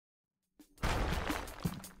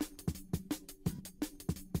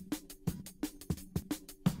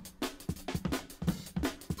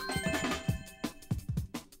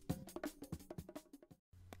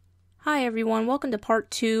Hi everyone, welcome to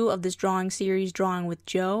part 2 of this drawing series, Drawing with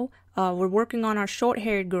Joe. We're working on our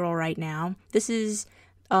short-haired girl right now. This is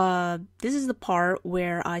the part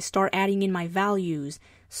where I start adding in my values.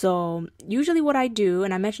 So usually what I do,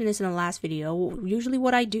 and I mentioned this in the last video, usually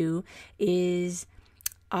what I do is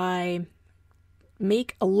I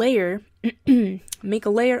make a layer,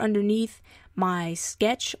 underneath my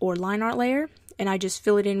sketch or line art layer, and I just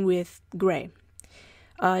fill it in with gray.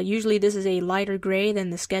 Usually this is a lighter gray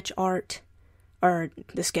than the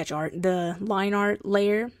line art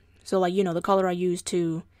layer. So like, you know, the color I use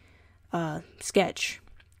to sketch.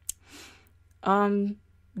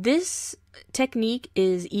 This technique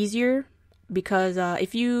is easier because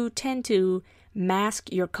if you tend to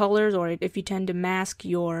mask your colors, or if you tend to mask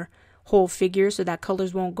your whole figure so that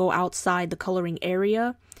colors won't go outside the coloring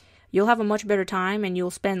area, you'll have a much better time and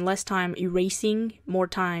you'll spend less time erasing, more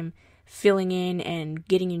time filling in and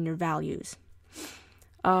getting in your values.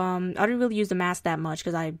 I didn't really use the mask that much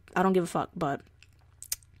because I don't give a fuck, but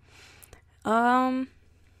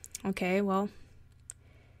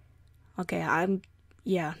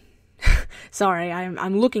sorry,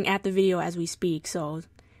 I'm looking at the video as we speak, so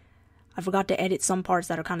I forgot to edit some parts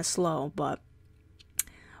that are kind of slow, but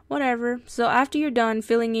whatever. So after you're done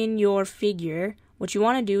filling in your figure, what you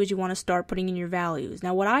want to do is you want to start putting in your values.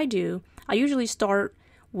 Now what I do, I usually start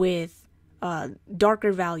with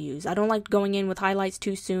darker values. I don't like going in with highlights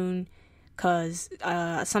too soon because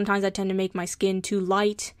sometimes I tend to make my skin too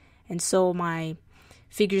light, and so my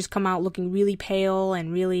figures come out looking really pale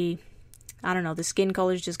and really, I don't know, the skin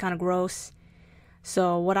color is just kind of gross.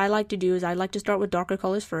 So what I like to do is I like to start with darker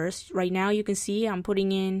colors first. Right now you can see I'm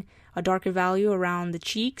putting in a darker value around the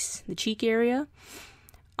cheeks, the cheek area.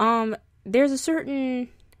 There's a certain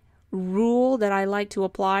rule that I like to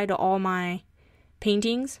apply to all my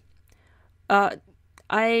paintings.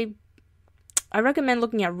 I recommend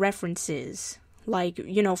looking at references, like,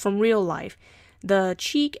 you know, from real life. The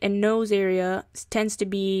cheek and nose area tends to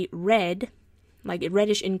be red, like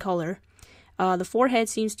reddish in color. The forehead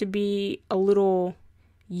seems to be a little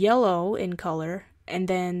yellow in color, and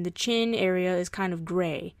then the chin area is kind of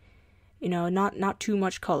gray, you know, not too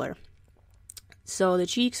much color. So the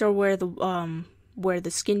cheeks are where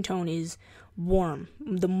the skin tone is warm,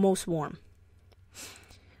 the most warm.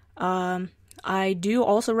 I do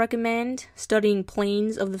also recommend studying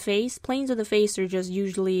planes of the face. Planes of the face are just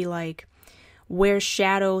usually like where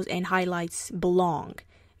shadows and highlights belong.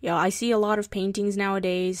 Yeah, I see a lot of paintings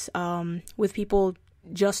nowadays with people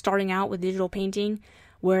just starting out with digital painting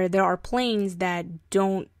where there are planes that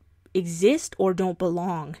don't exist or don't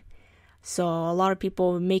belong. So a lot of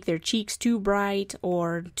people make their cheeks too bright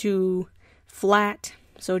or too flat,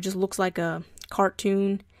 so it just looks like a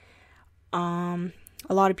cartoon.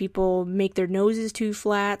 A lot of people make their noses too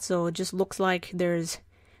flat, so it just looks like there's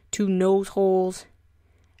two nose holes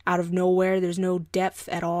out of nowhere. There's no depth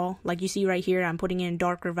at all. Like you see right here, I'm putting in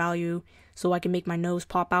darker value so I can make my nose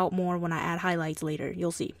pop out more when I add highlights later.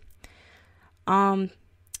 You'll see. Yeah,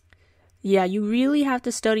 you really have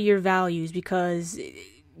to study your values because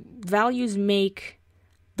values make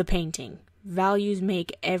the painting. Values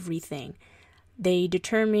make everything. They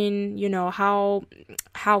determine, you know, how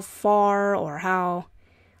far or how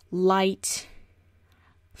light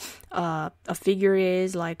a figure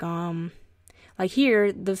is. Like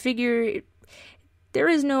here, the figure, there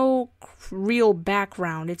is no real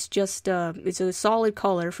background. It's just it's a solid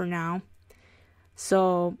color for now.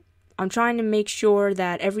 So I'm trying to make sure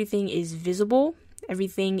that everything is visible.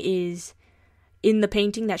 Everything is in the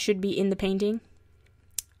painting that should be in the painting.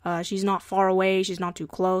 She's not far away. She's not too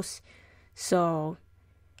close. So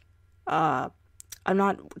I'm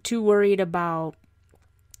not too worried about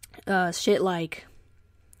shit like,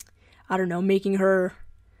 I don't know, making her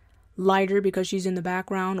lighter because she's in the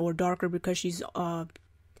background or darker because she's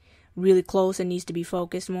really close and needs to be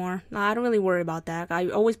focused more. I don't really worry about that. I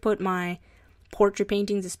always put my portrait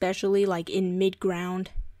paintings especially like in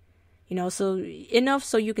mid-ground, you know, so enough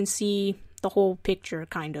so you can see the whole picture,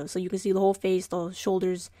 kind of, so you can see the whole face, the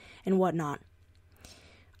shoulders and whatnot.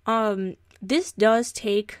 This does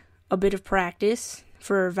take a bit of practice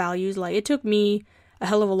for values. Like, it took me a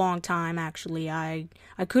hell of a long time, actually. I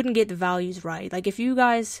couldn't get the values right. Like, if you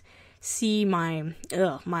guys see my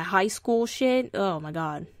high school shit, oh my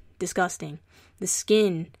god, disgusting. The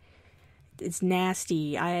skin, it's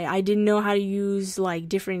nasty. I didn't know how to use, like,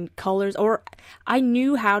 different colors, or I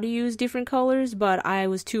knew how to use different colors, but I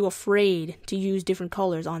was too afraid to use different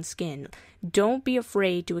colors on skin. Don't be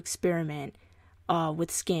afraid to experiment with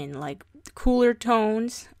skin. Like, cooler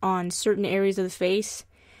tones on certain areas of the face,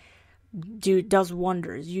 dude, does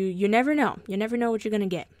wonders. You never know. You never know what you're gonna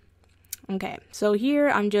get. Okay, so here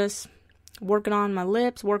I'm just working on my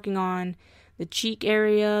lips, working on the cheek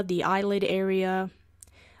area, the eyelid area.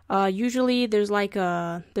 Usually there's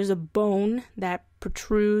a bone that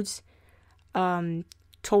protrudes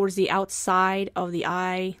towards the outside of the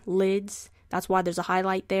eyelids. That's why there's a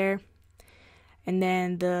highlight there. And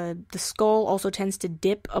then the skull also tends to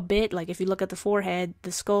dip a bit. Like if you look at the forehead,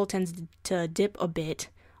 the skull tends to dip a bit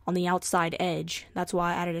on the outside edge. That's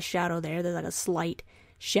why I added a shadow there. There's like a slight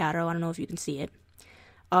shadow. I don't know if you can see it.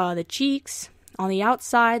 The cheeks, on the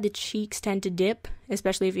outside, the cheeks tend to dip,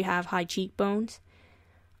 especially if you have high cheekbones.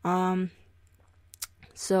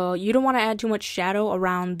 So you don't want to add too much shadow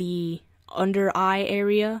around the under eye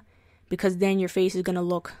area, because then your face is going to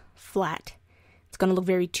look flat. It's going to look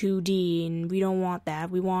very 2D, and we don't want that.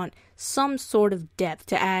 We want some sort of depth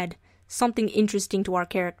to add something interesting to our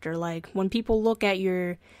character. Like when people look at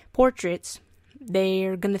your portraits,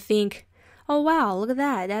 they're going to think, oh wow, look at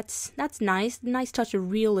that. That's nice. Nice touch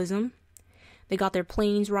of realism. They got their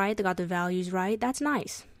planes right. They got their values right. That's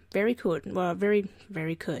nice. Very good. Well, very,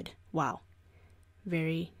 very good. Wow.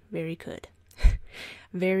 Very, very good.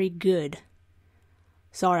 Very good.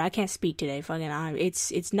 Sorry, I can't speak today.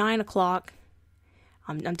 It's 9 o'clock.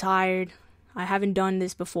 I'm tired. I haven't done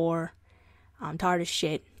this before. I'm tired of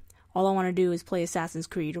shit. All I want to do is play Assassin's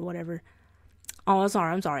Creed or whatever. Oh,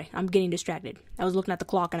 I'm sorry. I'm getting distracted. I was looking at the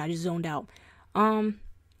clock and I just zoned out.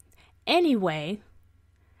 Anyway,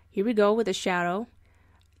 here we go with a shadow.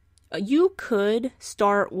 You could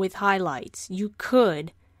start with highlights. You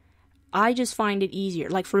could. I just find it easier.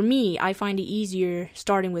 Like for me, I find it easier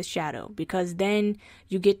starting with shadow, because then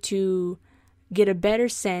you get to get a better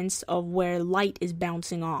sense of where light is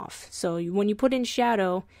bouncing off. So when you put in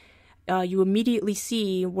shadow, you immediately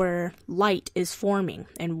see where light is forming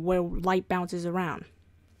and where light bounces around.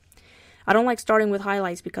 I don't like starting with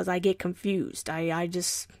highlights because I get confused. I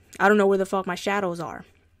don't know where the fuck my shadows are.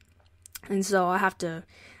 And so I have to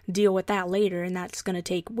deal with that later, and that's going to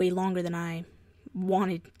take way longer than I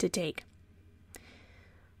wanted to take.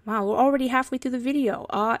 Wow, we're already halfway through the video.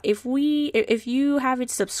 If you haven't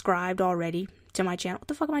subscribed already to my channel, what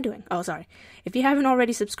the fuck am I doing? Oh, sorry. If you haven't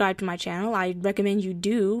already subscribed to my channel, I recommend you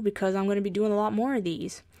do, because I'm going to be doing a lot more of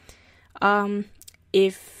these.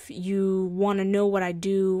 If you want to know what I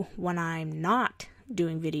do when I'm not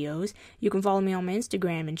doing videos, you can follow me on my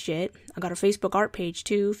Instagram and shit. I got a Facebook art page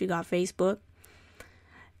too, if you got Facebook.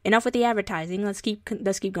 Enough with the advertising. Let's keep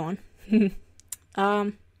going.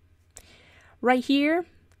 Right here,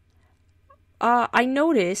 I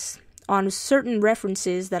notice on certain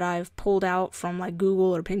references that I've pulled out from like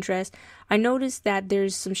Google or Pinterest, I noticed that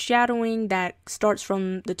there's some shadowing that starts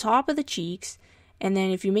from the top of the cheeks, and then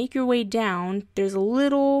if you make your way down, there's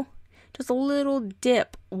just a little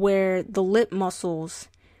dip where the lip muscles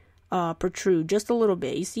protrude just a little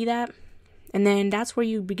bit. You see that? And then that's where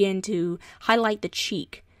you begin to highlight the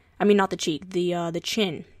cheek. I mean, not the cheek, the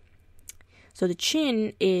chin. So the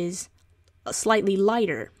chin is slightly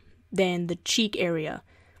lighter than the cheek area.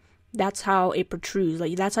 That's how it protrudes.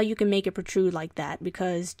 Like that's how you can make it protrude like that,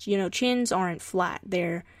 because chins aren't flat.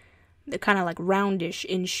 They're kind of like roundish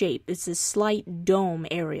in shape. It's a slight dome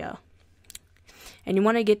area. And you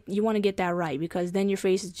want to get that right, because then your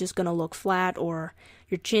face is just going to look flat, or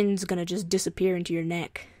your chin's going to just disappear into your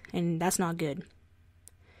neck, and that's not good.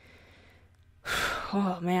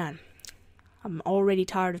 Oh man. I'm already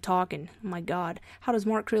tired of talking. Oh my god. How does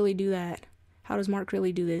Mark Crilly do that? How does Mark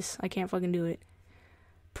Crilly do this? I can't fucking do it.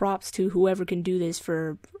 Props to whoever can do this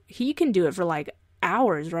he can do it for like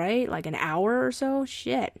hours, right? Like an hour or so?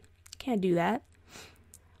 Shit. Can't do that.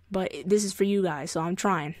 But this is for you guys, so I'm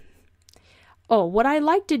trying. Oh, what I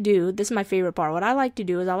like to do, this is my favorite part. What I like to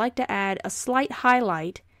do is I like to add a slight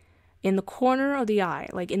highlight in the corner of the eye,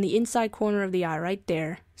 like in the inside corner of the eye right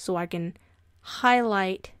there, so I can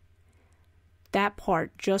highlight that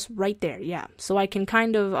part just right there, yeah. So I can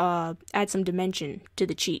kind of add some dimension to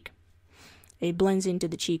the cheek. It blends into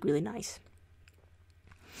the cheek really nice.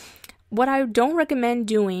 What I don't recommend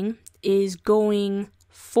doing is going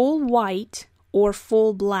full white or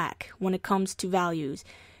full black when it comes to values.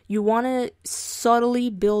 You want to subtly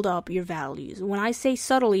build up your values. When I say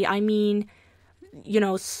subtly, I mean,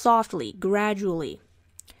 softly, gradually.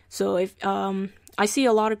 So if I see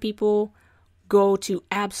a lot of people go to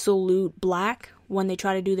absolute black when they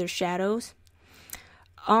try to do their shadows.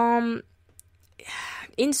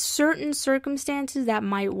 In certain circumstances that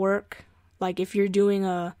might work, like if you're doing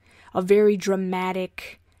a very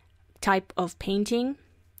dramatic type of painting,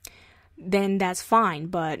 then that's fine.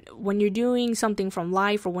 But when you're doing something from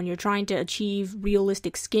life, or when you're trying to achieve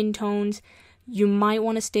realistic skin tones, you might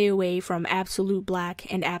want to stay away from absolute black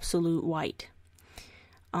and absolute white.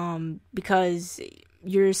 Because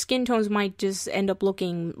your skin tones might just end up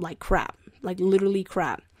looking like crap, like literally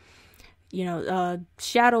crap. You know,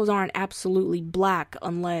 shadows aren't absolutely black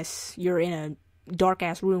unless you're in a dark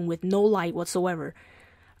ass room with no light whatsoever.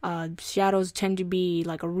 Shadows tend to be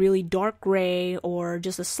like a really dark gray or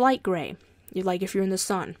just a slight gray, like if you're in the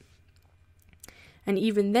sun. And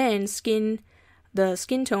even then, the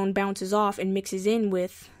skin tone bounces off and mixes in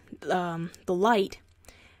with the light,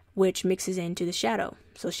 which mixes into the shadow.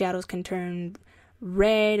 So shadows can turn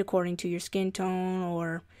red according to your skin tone,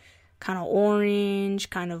 or kind of orange,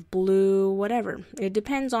 kind of blue, whatever. It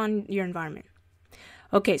depends on your environment.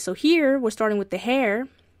 Okay, so here we're starting with the hair.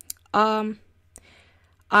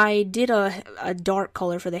 I did a dark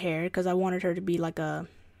color for the hair because I wanted her to be like a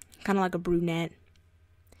kind of like a brunette.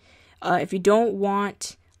 If you don't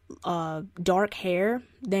want dark hair,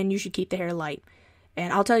 then you should keep the hair light.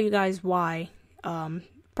 And I'll tell you guys why.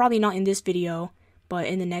 Probably not in this video, but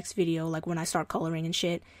in the next video, like when I start coloring and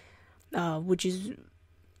shit.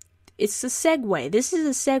 It's a segue. This is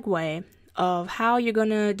a segue of how you're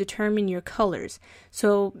gonna determine your colors.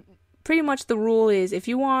 So pretty much the rule is, if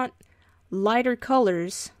you want lighter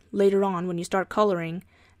colors later on when you start coloring,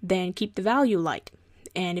 then keep the value light.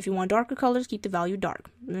 And if you want darker colors, keep the value dark.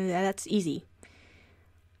 That's easy.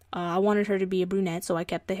 I wanted her to be a brunette, so I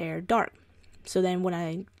kept the hair dark. So then when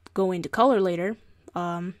I go into color later,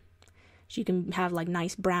 she can have like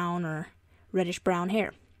nice brown or reddish brown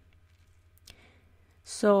hair.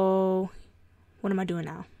 So what am I doing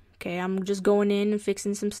now? Okay, I'm just going in and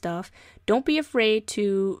fixing some stuff. Don't be afraid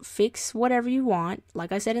to fix whatever you want.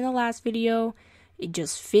 Like I said in the last video,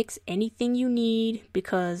 just fix anything you need,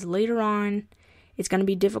 because later on it's going to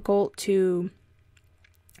be difficult to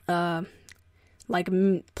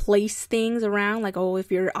place things around. Like, oh,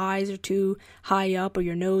 if your eyes are too high up, or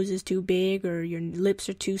your nose is too big, or your lips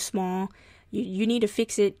are too small, you need to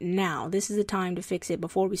fix it now. This is the time to fix it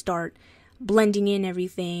before we start blending in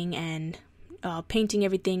everything and painting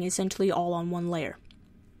everything essentially all on one layer.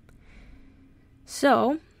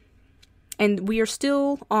 So, and we are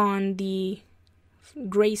still on the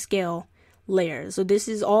grayscale layer. So this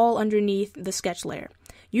is all underneath the sketch layer.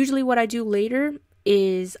 Usually what I do later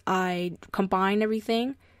is I combine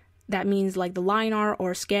everything. That means like the line art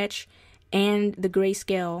or sketch and the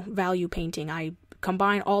grayscale value painting. I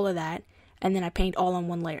combine all of that and then I paint all on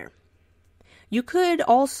one layer. You could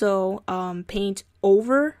also paint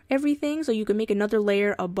over everything, so you could make another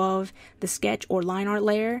layer above the sketch or line art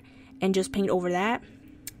layer and just paint over that.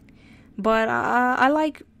 But I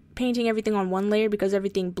like painting everything on one layer because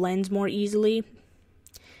everything blends more easily.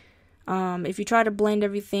 If you try to blend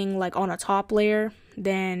everything like on a top layer,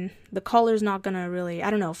 then the color's not gonna really,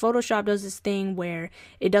 I don't know, Photoshop does this thing where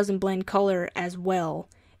it doesn't blend color as well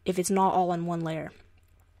if it's not all on one layer.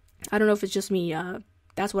 I don't know if it's just me,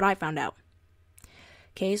 that's what I found out.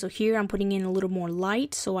 Okay, so here I'm putting in a little more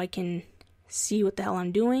light so I can see what the hell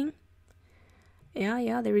I'm doing.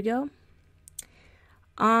 Yeah, there we go.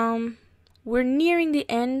 We're nearing the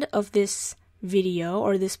end of this video,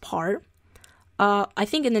 or this part. I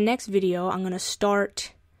think in the next video I'm gonna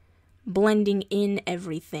start blending in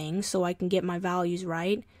everything so I can get my values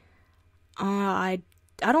right. I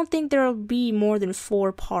don't think there'll be more than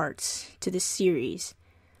 4 parts to this series.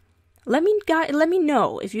 Let me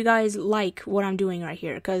know if you guys like what I'm doing right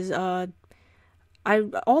here, because all I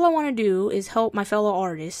want to do is help my fellow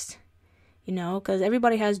artists, you know, because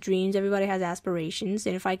everybody has dreams, everybody has aspirations,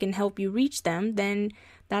 and if I can help you reach them, then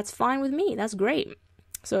that's fine with me. That's great.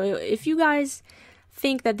 So if you guys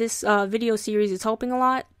think that this video series is helping a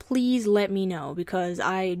lot, please let me know, because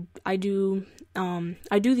I do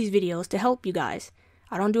these videos to help you guys.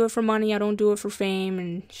 I don't do it for money, I don't do it for fame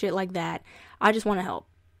and shit like that. I just want to help.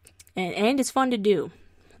 And it's fun to do.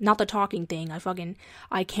 Not the talking thing.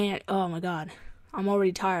 I can't, oh my god. I'm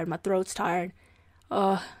already tired. My throat's tired.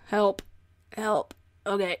 Help.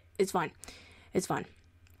 Okay, it's fine.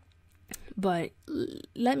 But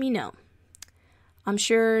let me know. I'm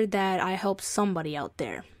sure that I helped somebody out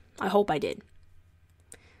there. I hope I did.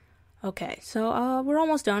 Okay, so we're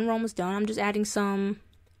almost done. I'm just adding some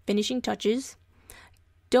finishing touches.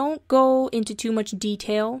 Don't go into too much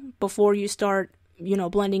detail before you start, you know,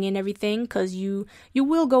 blending in everything, because you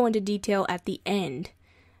will go into detail at the end.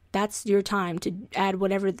 That's your time to add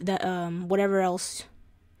whatever else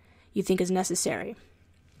you think is necessary,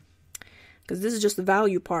 because this is just the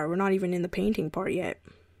value part. We're not even in the painting part yet.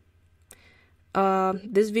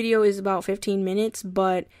 This video is about 15 minutes,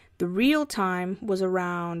 but the real time was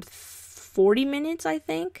around 40 minutes, I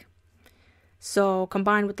think. So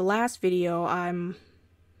combined with the last video, I'm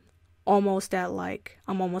almost at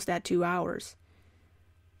 2 hours.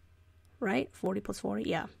 Right? 40 plus 40?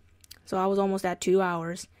 Yeah. So I was almost at 2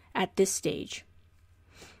 hours at this stage.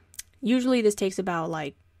 Usually this takes about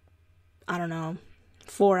like, I don't know,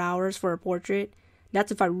 4 hours for a portrait.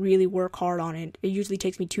 That's if I really work hard on it. It usually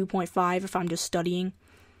takes me 2.5 if I'm just studying.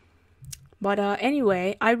 But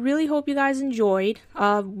anyway, I really hope you guys enjoyed.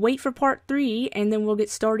 Wait for part 3, and then we'll get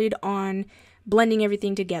started on blending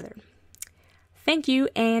everything together. Thank you,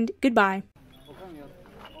 and goodbye.